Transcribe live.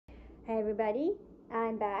Hi everybody,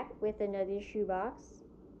 I'm back with another shoebox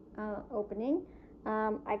opening.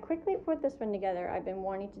 I quickly put this one together. I've been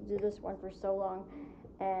wanting to do this one for so long,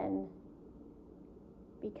 and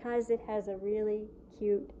because it has a really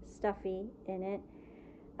cute stuffy in it,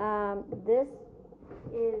 this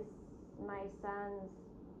is my son's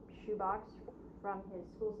shoebox from his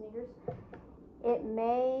school sneakers.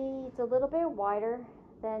 It's a little bit wider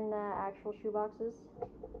than the actual shoeboxes.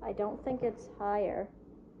 I don't think it's higher.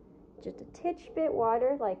 Just a titch bit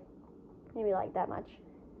wider, like maybe like that much.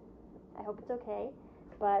 I hope it's okay,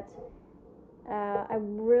 but I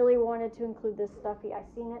really wanted to include this stuffy. I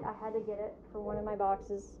seen it, I had to get it for one of my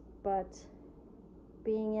boxes, but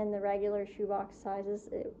being in the regular shoebox sizes,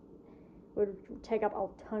 it would take up a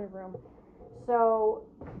ton of room. So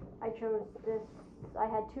I chose this. I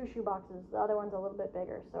had two shoeboxes. The other one's a little bit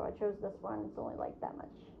bigger, so I chose this one. It's only like that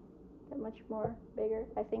much more bigger,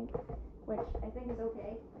 I think, which I think is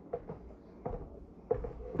okay.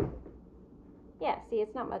 Yeah, see,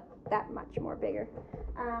 it's not that much more bigger.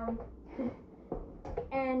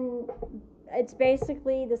 And it's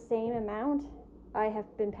basically the same amount I have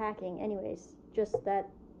been packing anyways, just that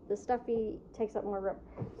the stuffy takes up more room.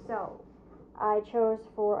 So I chose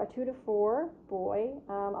for a 2 to 4 boy.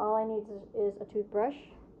 All I need is a toothbrush.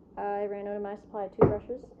 I ran out of my supply of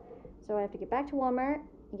toothbrushes, so I have to get back to Walmart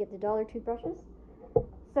and get the dollar toothbrushes.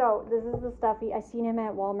 So this is the stuffy. I seen him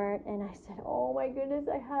at Walmart and I said, oh my goodness,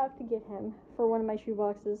 I have to get him for one of my shoe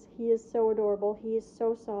boxes. He is so adorable. He is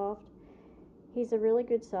so soft. He's a really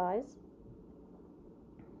good size.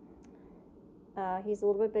 He's a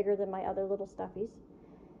little bit bigger than my other little stuffies.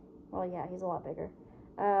 Well, yeah, he's a lot bigger.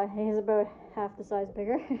 He's about half the size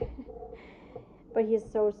bigger. But he is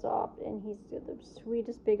so soft, and he's got the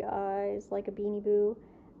sweetest big eyes, like a Beanie Boo.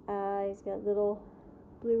 He's got little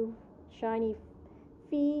blue shiny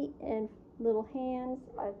feet and little hands.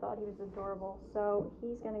 I thought he was adorable. So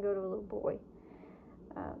he's going to go to a little boy.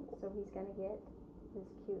 So he's going to get this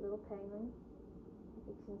cute little penguin.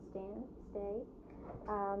 If he can stay.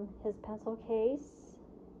 His pencil case.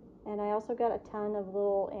 And I also got a ton of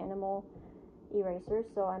little animal erasers.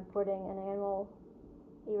 So I'm putting an animal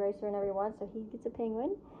eraser in every one. So he gets a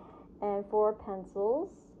penguin. And 4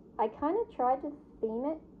 pencils. I kind of tried to theme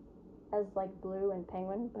it as like blue and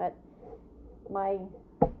penguin, but my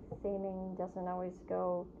theming doesn't always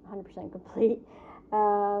go 100% complete.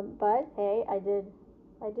 But hey, I did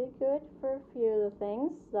good for a few of the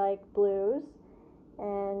things, like blues,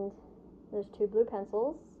 and there's 2 blue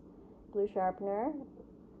pencils, blue sharpener,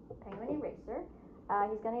 penguin eraser.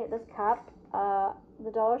 He's gonna get this cup.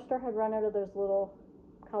 The dollar store had run out of those little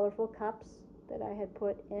colorful cups that I had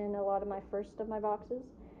put in a lot of my first of my boxes,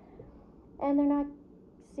 and they're not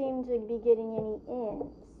seem to be getting any in.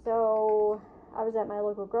 So I was at my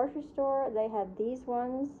local grocery store. They had these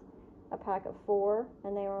ones, a pack of 4,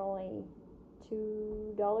 and they were only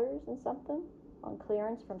 $2 and something on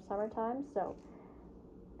clearance from summertime. So,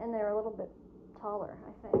 and they're a little bit taller,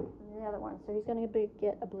 I think, than the other one. So he's gonna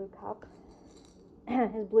get a blue cup,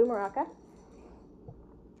 his blue maraca,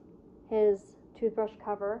 his toothbrush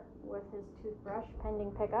cover with his toothbrush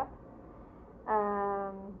pending pickup.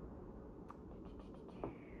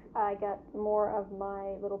 I got more of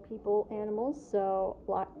my little people animals, so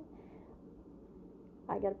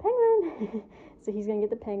I got a penguin. So he's gonna get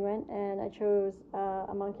the penguin, and I chose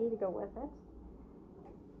a monkey to go with it.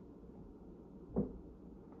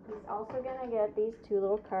 He's also gonna get these 2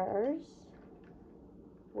 little cars,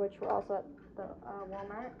 which were also at the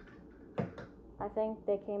Walmart. I think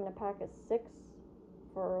they came in a pack of 6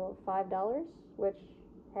 for $5, which,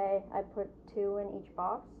 hey, I put 2 in each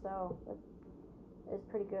box, so is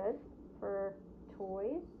pretty good for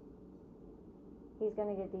toys. He's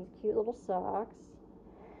gonna get these cute little socks.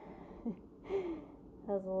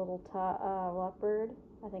 Has a little leopard,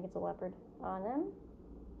 I think it's a leopard, on them.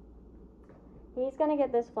 He's gonna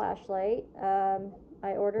get this flashlight.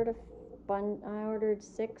 I ordered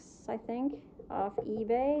 6, I think, off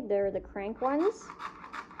eBay. They're the crank ones,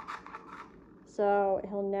 so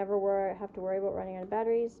he'll never have to worry about running out of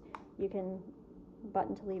batteries. You can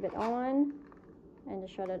button to leave it on and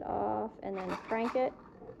to shut it off, and then crank it.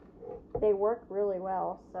 They work really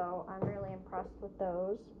well, so I'm really impressed with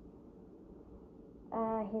those.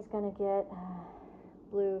 He's gonna get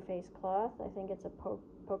blue face cloth. I think it's a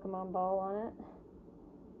Pokemon ball on it.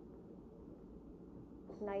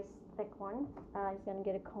 Nice thick one. He's gonna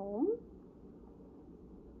get a comb.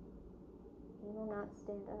 He will not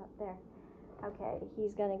stand up there. Okay,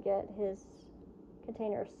 he's gonna get his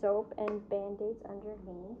container of soap and band-aids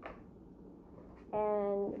underneath.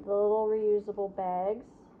 And the little reusable bags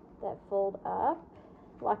that fold up.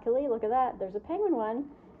 Luckily, look at that, there's a penguin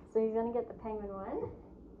one. So he's gonna get the penguin one.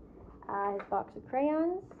 His box of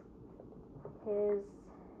crayons, his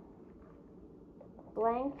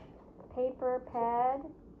blank paper pad,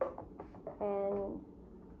 and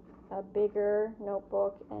a bigger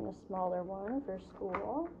notebook and a smaller one for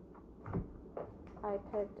school. I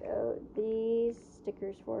picked out these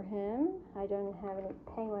stickers for him. I don't have any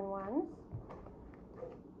penguin ones.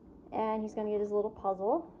 And he's going to get his little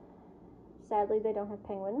puzzle. Sadly, they don't have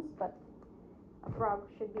penguins, but a frog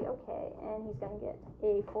should be okay. And he's going to get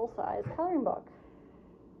a full-size coloring book.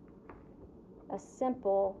 A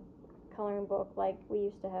simple coloring book like we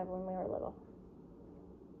used to have when we were little.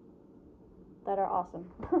 That are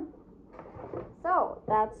awesome. So,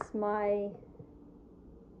 that's my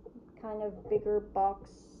kind of bigger box,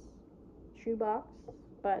 shoebox,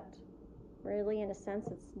 but really in a sense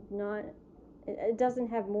it's not, it doesn't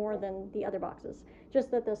have more than the other boxes, just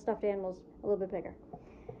that the stuffed animal's a little bit bigger.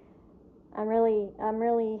 I'm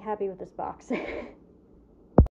really happy with this box.